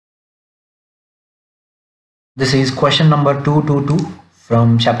This is question number 222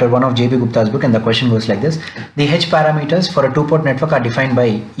 from chapter 1 of J.B. Gupta's book, and the question goes like this. The H parameters for a two-port network are defined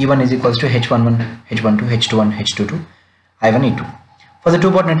by E1 is equals to H11, H12, H21, H22, I1, E2. For the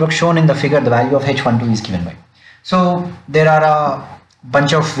two-port network shown in the figure, the value of H12 is given by. So there are a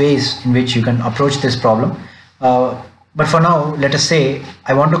bunch of ways in which you can approach this problem. But for now, let us say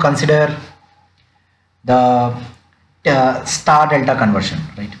I want to consider the star delta conversion,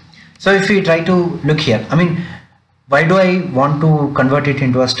 right? So if we try to look here, I mean, why do I want to convert it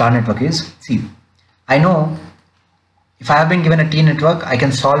into a star network is, see, I know if I have been given a T network, I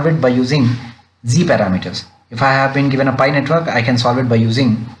can solve it by using Z parameters. If I have been given a pi network, I can solve it by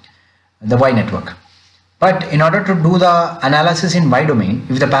using the Y network. But in order to do the analysis in Y domain,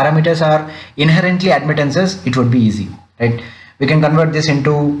 if the parameters are inherently admittances, it would be easy, right? We can convert this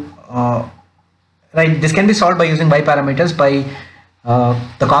into, right, this can be solved by using Y parameters by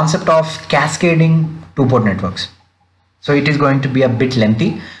the concept of cascading two-port networks. So it is going to be a bit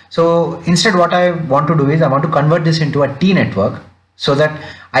lengthy. So instead what I want to do is I want to convert this into a T network so that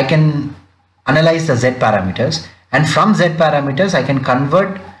I can analyze the Z parameters, and from Z parameters I can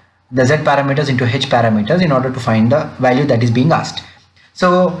convert the Z parameters into H parameters in order to find the value that is being asked.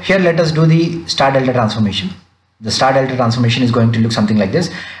 So here let us do the star delta transformation. The star delta transformation is going to look something like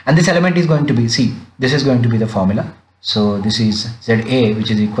this, and this element is going to be, see, this is going to be the formula. So this is ZA, which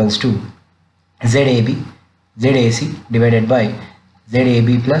is equals to ZAB, ZAC divided by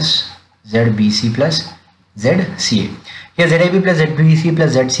ZAB plus ZBC plus ZCA. Here ZAB plus ZBC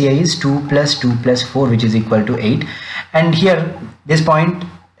plus ZCA is 2 plus 2 plus 4, which is equal to 8. And here this point,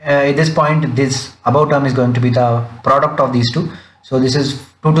 this above term is going to be the product of these two. So this is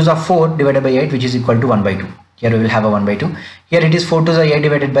 2 to the 4 divided by 8, which is equal to 1 by 2. Here we will have a 1 by 2. Here it is 4 to the 8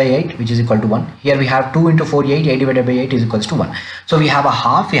 divided by 8, which is equal to 1. Here we have 2 into 4, 8 divided by 8 is equals to 1. So we have a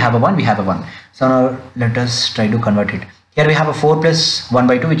half, we have a 1, we have a 1. So now let us try to convert it. Here we have a 4 plus 1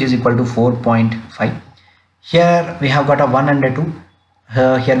 by 2, which is equal to 4.5. Here we have got a 1 and a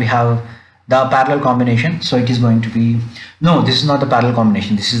 2. Here we have the parallel combination. So it is going to be, no, this is not the parallel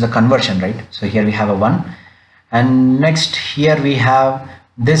combination. This is the conversion, right? So here we have a 1. And next here we have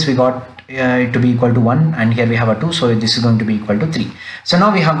this, we got it to be equal to 1, and here we have a 2, so this is going to be equal to 3. So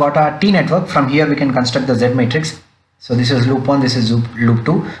now we have got a T network. From here we can construct the Z matrix. So this is loop 1, this is loop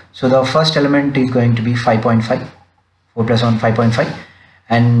 2. So the first element is going to be 5.5, 4 plus 1, 5.5,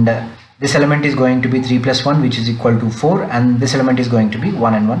 and this element is going to be 3 plus 1, which is equal to 4, and this element is going to be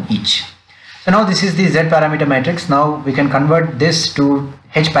 1 and 1 each. So now this is the Z parameter matrix. Now we can convert this to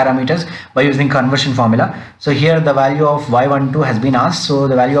H parameters by using conversion formula. So here the value of Y12 has been asked. So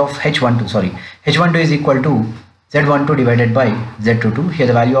the value of H12 is equal to Z12 divided by Z22. Here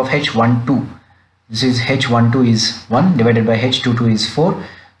the value of H12, this is H12 is 1 divided by H22 is 4.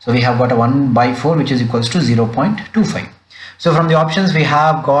 So we have got a 1 by 4, which is equals to 0.25. So from the options we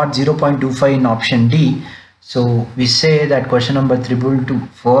have got 0.25 in option D. So we say that question number 222,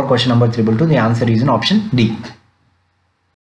 for question number 222, the answer is in option D.